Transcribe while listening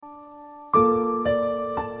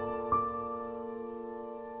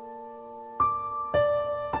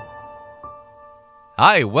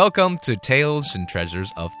Hi, welcome to Tales and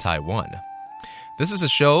Treasures of Taiwan. This is a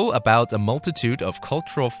show about a multitude of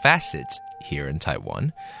cultural facets here in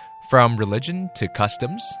Taiwan, from religion to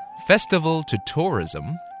customs, festival to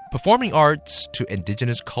tourism, performing arts to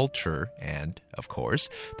indigenous culture, and, of course,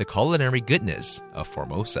 the culinary goodness of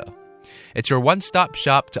Formosa. It's your one-stop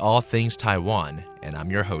shop to all things Taiwan, and I'm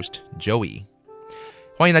your host, Joey.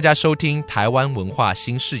 欢迎大家收听台湾文化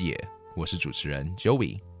新视野，我是主持人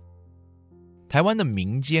Joey。台湾的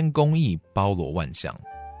民间工艺包罗万象，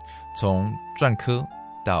从篆刻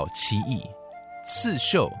到漆艺，刺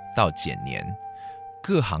绣到剪年，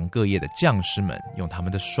各行各业的匠师们用他们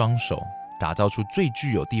的双手打造出最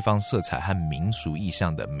具有地方色彩和民俗意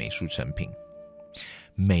象的美术成品。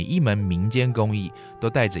每一门民间工艺都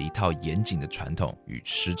带着一套严谨的传统与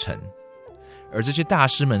师承，而这些大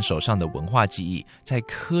师们手上的文化技艺，在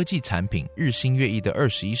科技产品日新月异的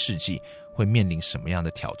21世纪，会面临什么样的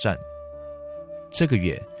挑战？这个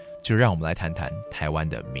月就让我们来谈谈台湾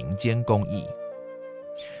的民间工艺。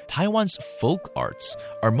Taiwan's folk arts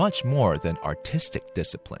are much more than artistic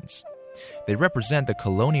disciplines. They represent the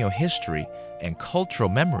colonial history and cultural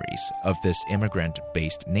memories of this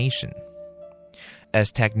immigrant-based nation.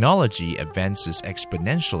 As technology advances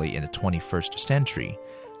exponentially in the 21st century,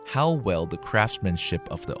 how will the craftsmanship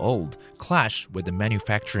of the old clash with the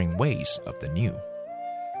manufacturing ways of the new?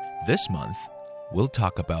 This month, we'll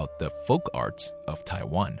talk about the folk arts of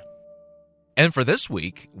Taiwan. And for this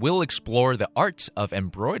week, we'll explore the art of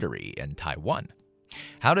embroidery in Taiwan.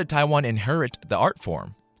 How did Taiwan inherit the art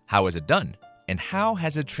form? How is it done? And how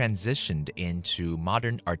has it transitioned into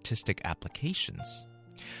modern artistic applications?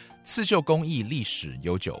 刺绣工艺历史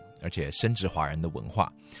悠久，而且深植华人的文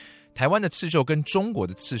化。台湾的刺绣跟中国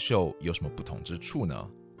的刺绣有什么不同之处呢？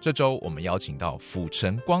这周我们邀请到府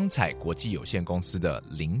城光彩国际有限公司的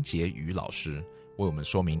林杰瑜老师，为我们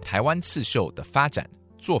说明台湾刺绣的发展、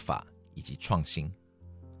做法以及创新。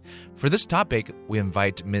For this topic, we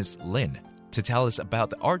invite Ms. Lin to tell us about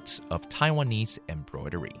the art of Taiwanese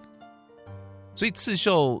embroidery. 所以刺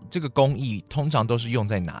绣这个工艺通常都是用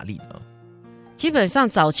在哪里呢？基本上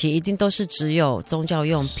早期一定都是只有宗教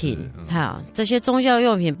用品，这些宗教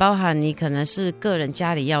用品包含你可能是个人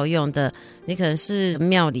家里要用的，你可能是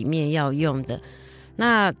庙里面要用的。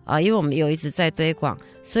那因为我们有一直在推广，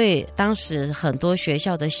所以当时很多学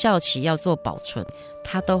校的校旗要做保存，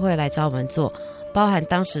他都会来找我们做，包含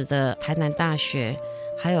当时的台南大学，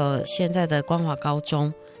还有现在的光华高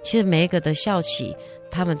中，其实每一个的校旗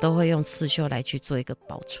他们都会用刺绣来去做一个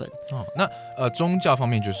保存。那宗教方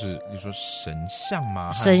面就是比如说神像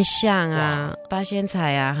吗？神像啊，八仙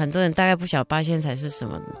彩啊，很多人大概不晓得八仙彩是什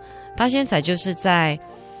么的。八仙彩就是在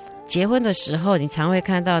结婚的时候，你常会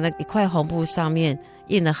看到那一块红布上面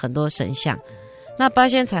印了很多神像。那八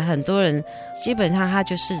仙彩很多人基本上它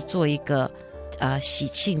就是做一个喜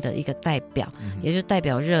庆的一个代表，也就是代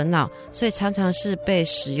表热闹，所以常常是被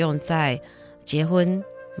使用在结婚、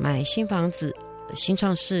买新房子、新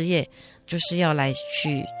创事业，就是要来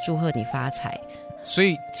去祝贺你发财。所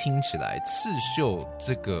以听起来刺绣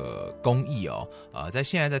这个工艺在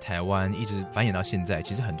现在在台湾一直繁衍到现在，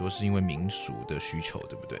其实很多是因为民俗的需求，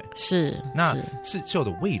对不对？是。那刺绣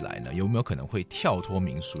的未来呢，有没有可能会跳脱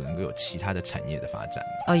民俗，能够有其他的产业的发展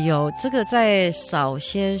呢？有，这个在早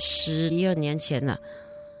先11-12年前呢，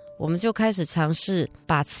我们就开始尝试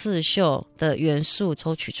把刺绣的元素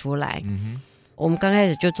抽取出来。我们刚开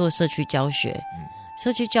始就做社区教学，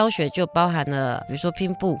社区教学就包含了比如说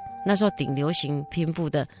拼布，那时候顶流行拼布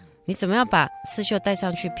的，你怎么样把刺绣带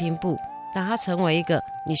上去拼布，让它成为一个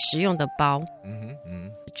你实用的包。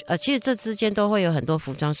其实这之间都会有很多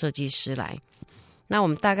服装设计师来。那我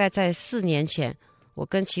们大概在4年前，我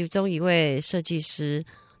跟其中一位设计师，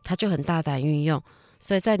他就很大胆运用，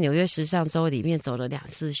所以在纽约时尚周里面走了2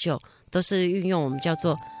次秀，都是运用我们叫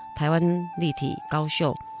做台湾立体高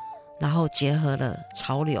绣，然后结合了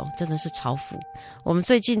潮流，真的是潮服。我们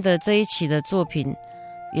最近的这一期的作品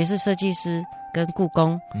也是设计师跟故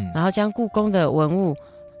宫，然后将故宫的文物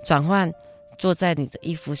转换做在你的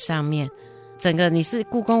衣服上面，整个你是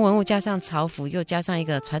故宫文物加上潮服，又加上一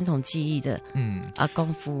个传统技艺的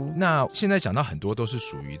功夫。那现在讲到很多都是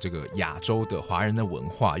属于这个亚洲的华人的文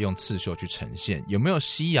化，用刺绣去呈现，有没有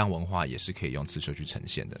西洋文化也是可以用刺绣去呈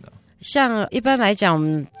现的呢？像一般来讲，我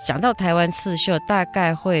们讲到台湾刺绣，大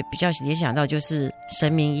概会比较联想到就是神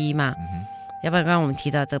明衣嘛，要不然刚刚我们提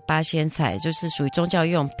到的八仙彩就是属于宗教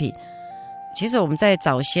用品。其实我们在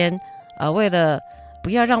早先为了不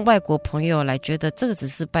要让外国朋友来觉得这个只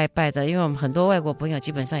是拜拜的，因为我们很多外国朋友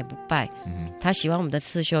基本上也不拜，他喜欢我们的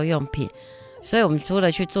刺绣用品，所以我们除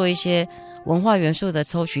了去做一些文化元素的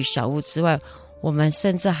抽取小物之外，我们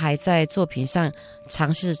甚至还在作品上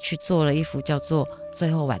尝试去做了一幅叫做最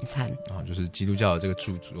后晚餐就是基督教的这个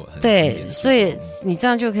著作。对，所以你这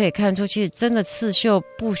样就可以看出，其实真的刺绣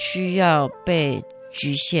不需要被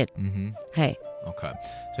局限。嘿 OK，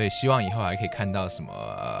 所以希望以后还可以看到什么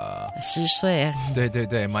10岁对对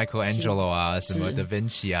对 Michelangelo 啊，什么 Da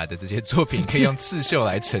Vinci 啊的这些作品可以用刺绣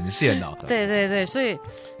来呈现对对对，所以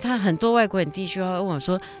他很多外国人地区会问我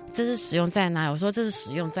说，这是使用在哪里？我说这是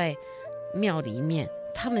使用在庙里面，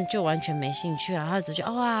他们就完全没兴趣了，他只觉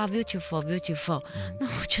得哇 beautiful beautiful。那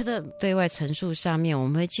我觉得对外陈述上面，我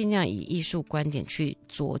们会尽量以艺术观点去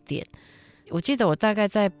着点。我记得我大概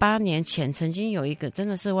在8年前，曾经有一个真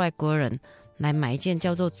的是外国人来买一件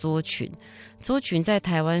叫做桌裙。桌裙在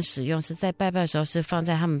台湾使用是在拜拜的时候是放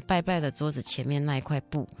在他们拜拜的桌子前面那一块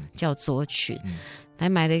布叫桌裙。来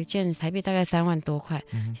买了一件台币大概3万多块，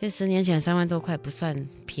其实10年前3万多块不算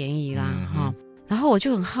便宜啦然后我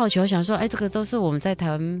就很好奇，我想说这个都是我们在台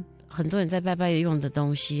湾很多人在拜拜用的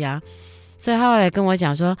东西啊。所以他后来跟我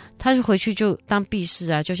讲说，他就回去就当壁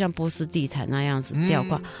饰啊，就像波斯地毯那样子吊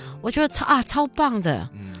挂。我觉得超棒的。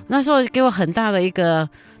那时候给我很大的一个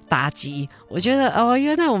打击，我觉得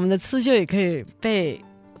原来我们的刺绣也可以被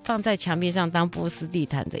放在墙壁上当波斯地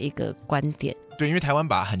毯的一个观点。对，因为台湾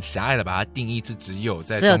把很狭隘的把它定义是只有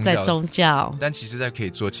在宗教，但其实在可以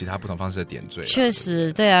做其他不同方式的点缀。确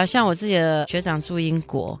实，对啊，像我自己的学长住英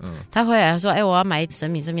国，他回来说，我要买神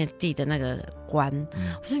明这边递的那个冠。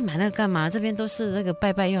我说你买那个干嘛？这边都是那个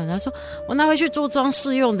拜拜用的。他说我拿回去做装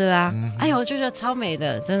饰用的啊。我就觉得超美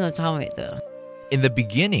的，真的超美的。In the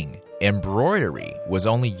beginning, embroidery was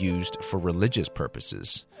only used for religious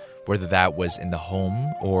purposes, whether that was in the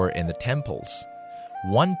home or in the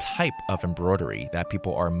temples.One type of embroidery that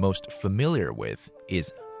people are most familiar with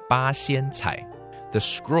is 八仙彩, the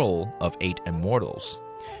scroll of 8 immortals,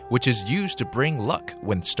 which is used to bring luck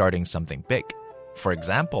when starting something big. For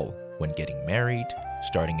example, when getting married,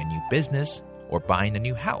 starting a new business, or buying a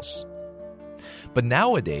new house. But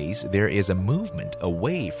nowadays, there is a movement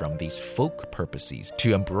away from these folk purposes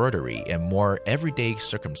to embroidery in more everyday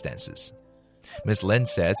circumstances.Ms. Lin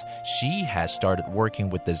says she has started working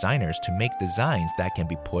with designers to make designs that can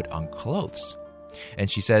be put on clothes. And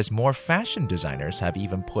she says more fashion designers have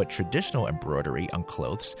even put traditional embroidery on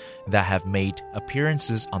clothes that have made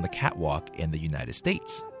appearances on the catwalk in the United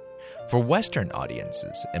States. For Western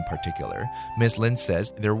audiences in particular, Ms. Lin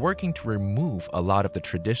says they're working to remove a lot of the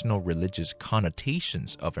traditional religious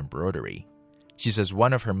connotations of embroidery.She says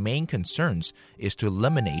one of her main concerns is to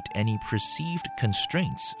eliminate any perceived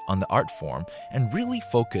constraints on the art form and really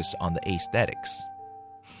focus on the aesthetics.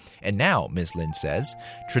 And now, Ms. Lin says,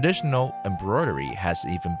 traditional embroidery has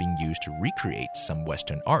even been used to recreate some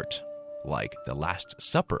Western art, like the Last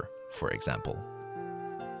Supper, for example.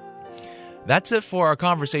 That's it for our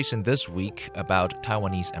conversation this week about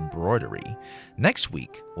Taiwanese embroidery. Next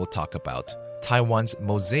week, we'll talk about Taiwan's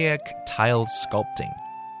mosaic tile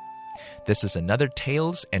sculpting.This is another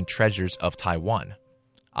Tales and Treasures of Taiwan.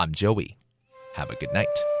 I'm Joey. Have a good night.